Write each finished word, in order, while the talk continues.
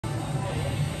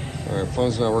Alright,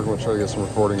 phone's not working. We'll try to get some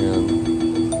recording in.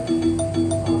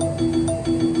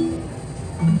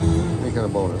 Any kind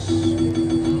of bonus.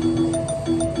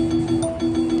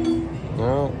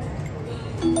 No.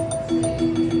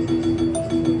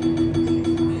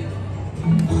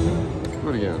 Do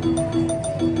it again.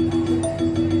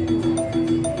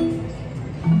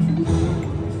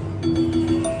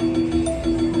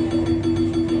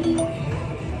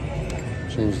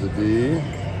 Change the D.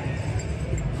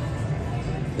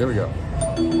 Here we go.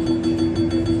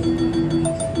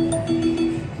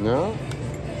 No?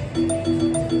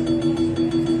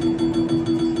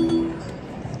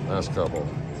 Last couple.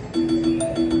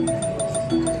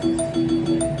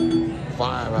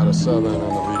 5 out of 7 on the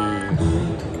V.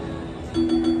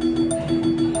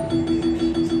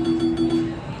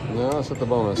 No, let's hit the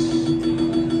bonus.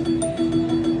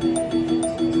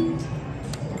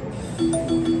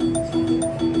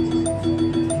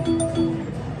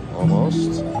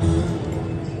 Almost.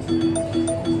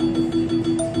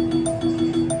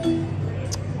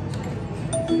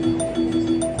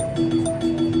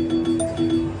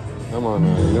 Come on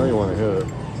now, you know you want to hit it.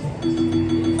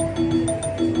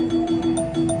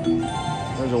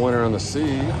 There's a winner on the C.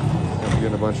 I'm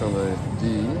getting a bunch on the D.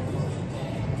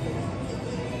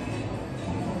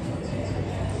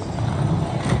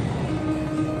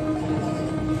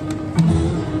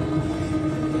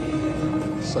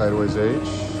 Sideways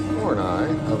H. Or an I,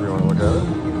 however you want to look at it.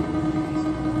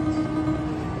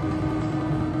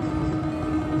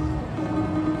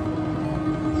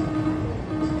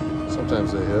 Sometimes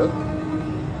they hit.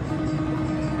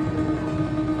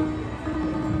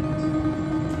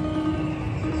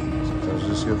 Sometimes you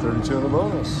just get 32 in the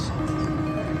bonus.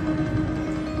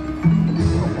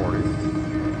 40.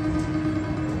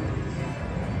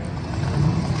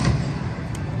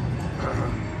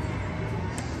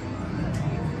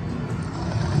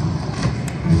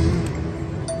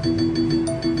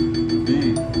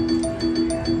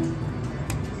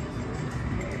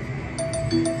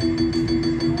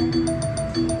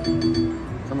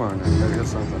 Come on, now, you gotta hit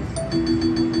something.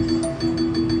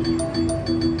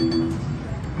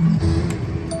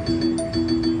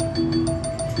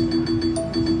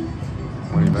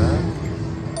 Money back.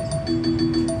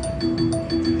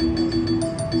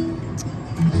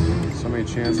 So many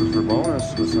chances for bonus,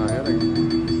 but it's not hitting.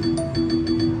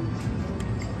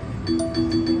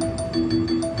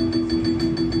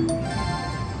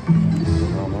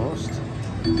 Almost.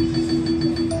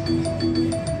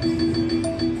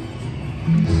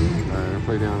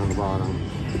 Play down on the bottom.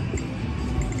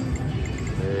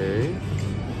 A,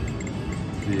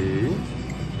 B,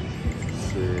 C,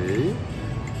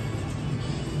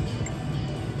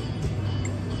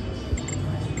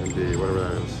 and D, whatever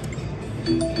that is.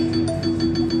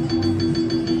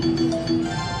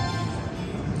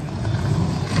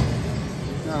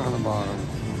 Down on the bottom.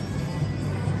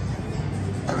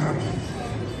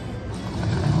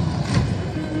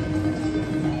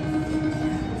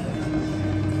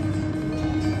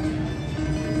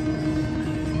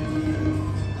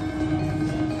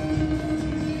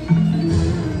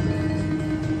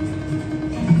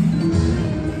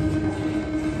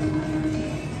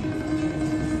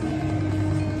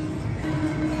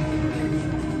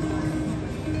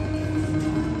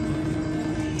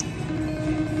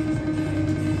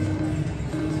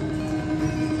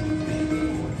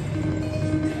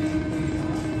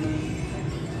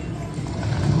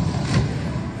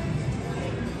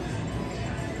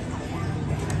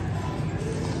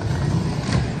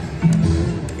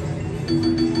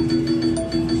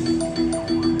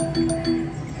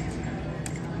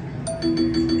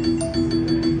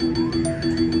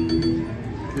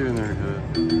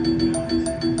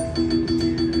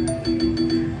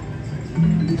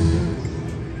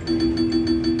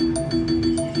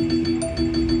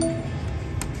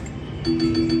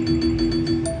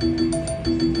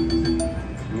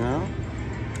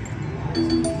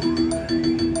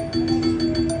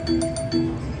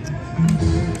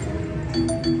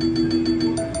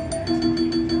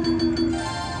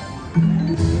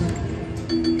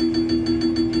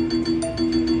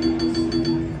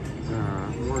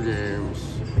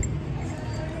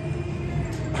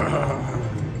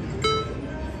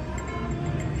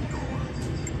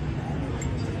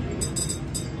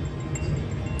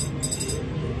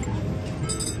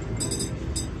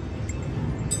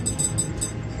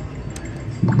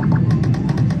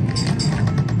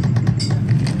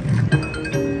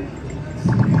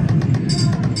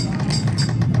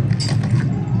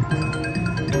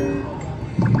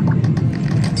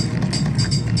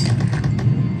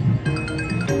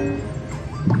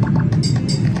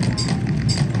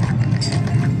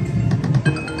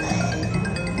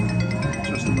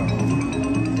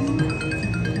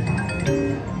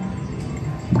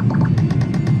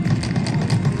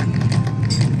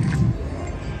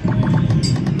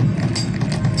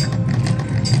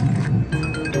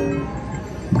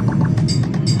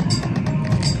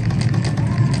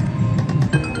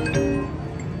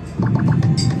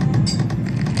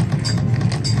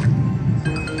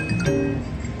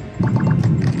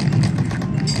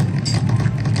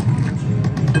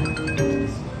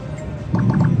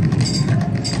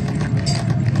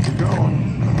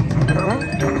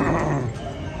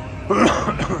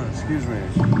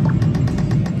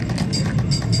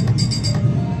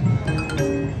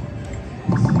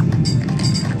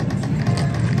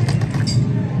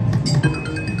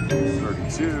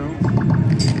 32.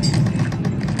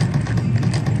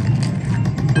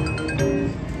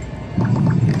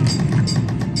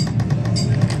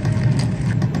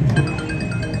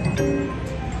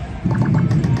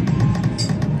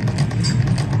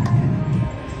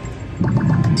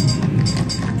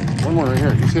 One more right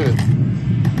here. Just hit it.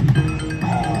 Oh,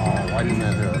 why didn't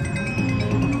that hit?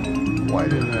 Why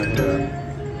didn't that hit?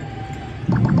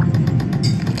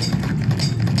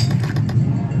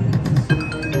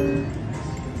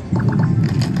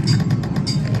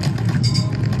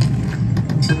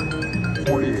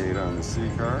 On the C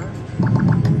card.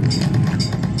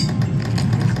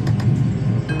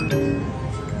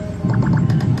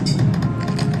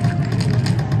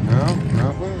 No,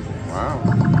 nothing. Wow.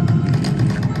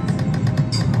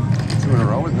 2 in a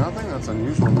row with nothing? That's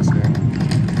unusual in this game.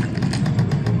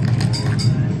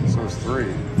 So it's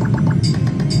 3.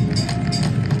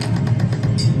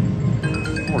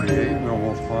 48, no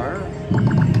multiplier.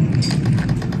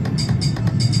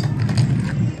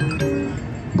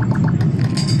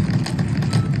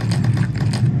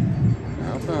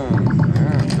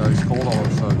 Cold all of a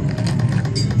sudden.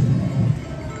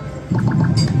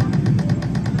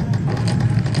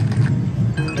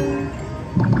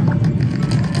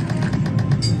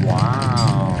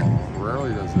 Wow,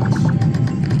 rarely does this.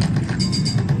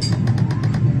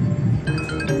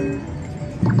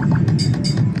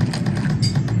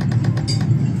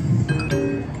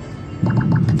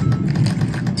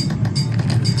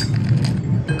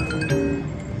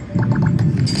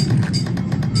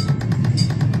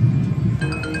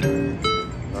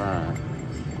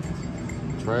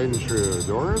 Tried and true.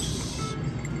 Doris.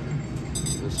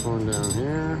 This one down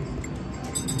here.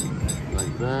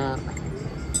 Like that.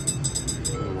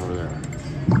 And over there.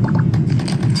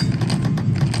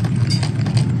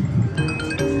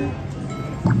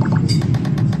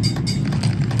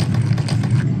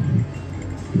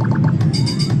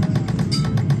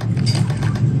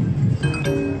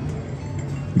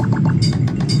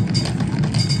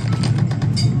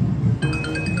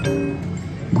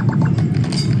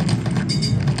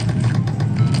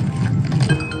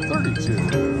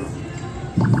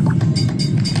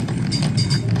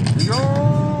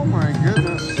 Oh my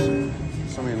goodness.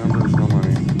 So many numbers, no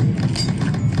money.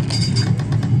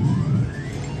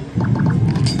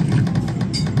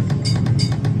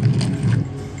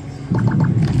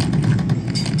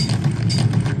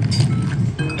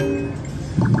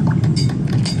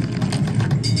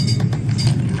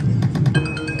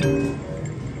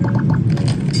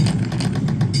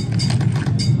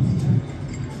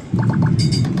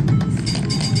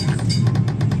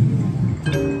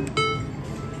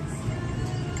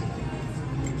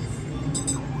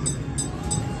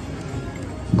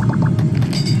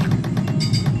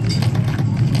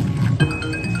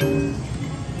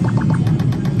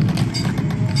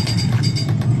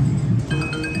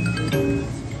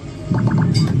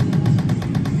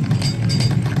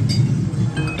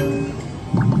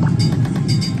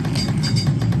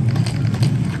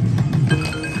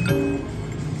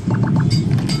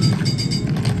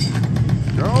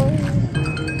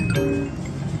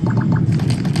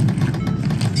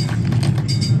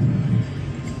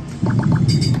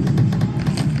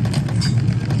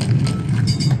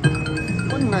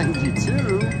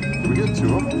 We get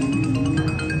 2 of them.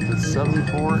 It's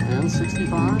 74 and 65.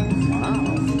 Wow.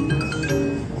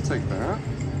 We'll take that.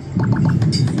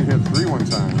 You hit 3 one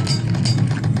time.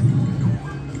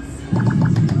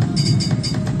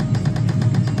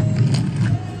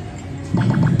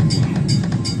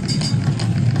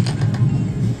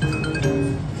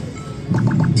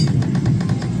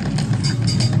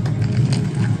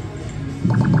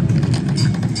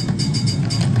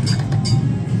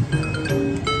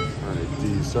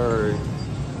 Sorry.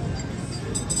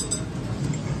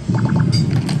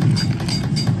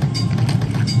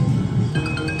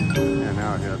 And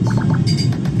now it hits.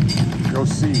 Go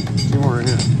C. 2 more in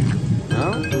here. No?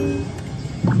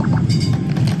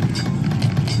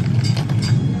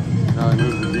 Now I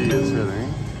move the D is hitting.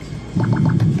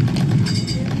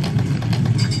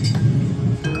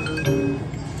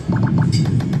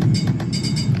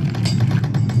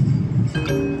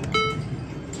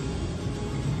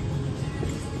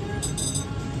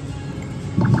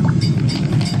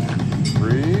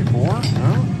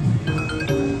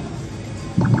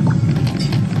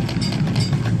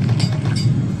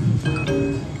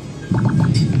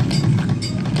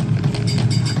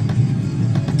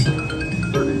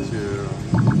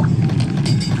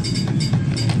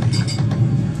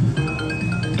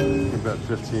 Bet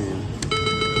 15.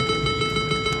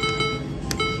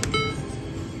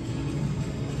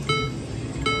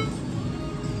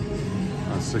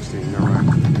 that's 16, never mind.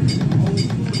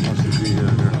 What's the G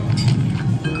here?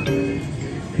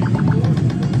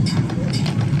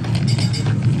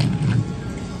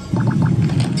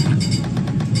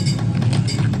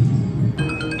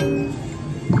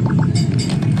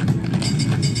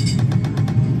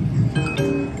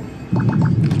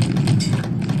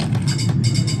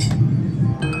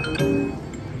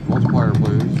 Multiplier,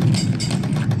 please.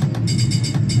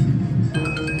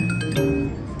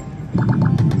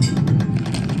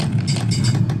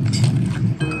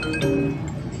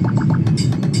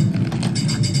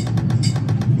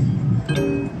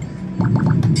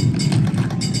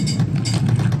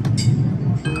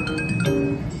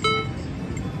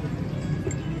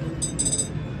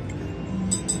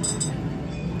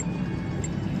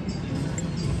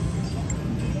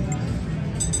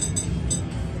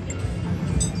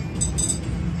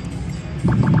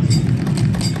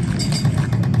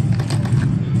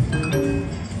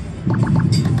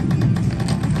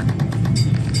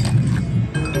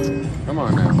 Come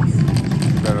on now.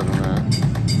 Better than that.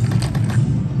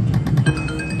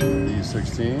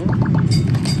 E16.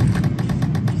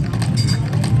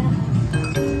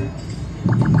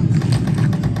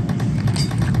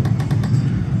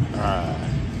 Alright.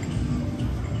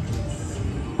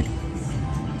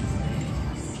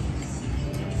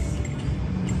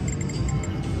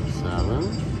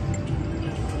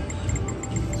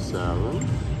 Seven,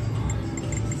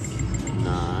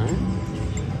 9,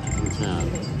 and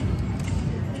 10.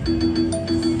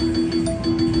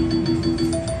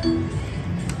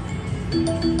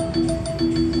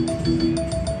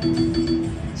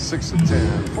 6 of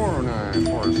 10, 409,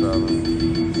 407.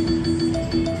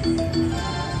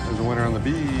 There's a winner on the B.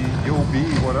 Yo, B,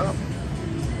 what up?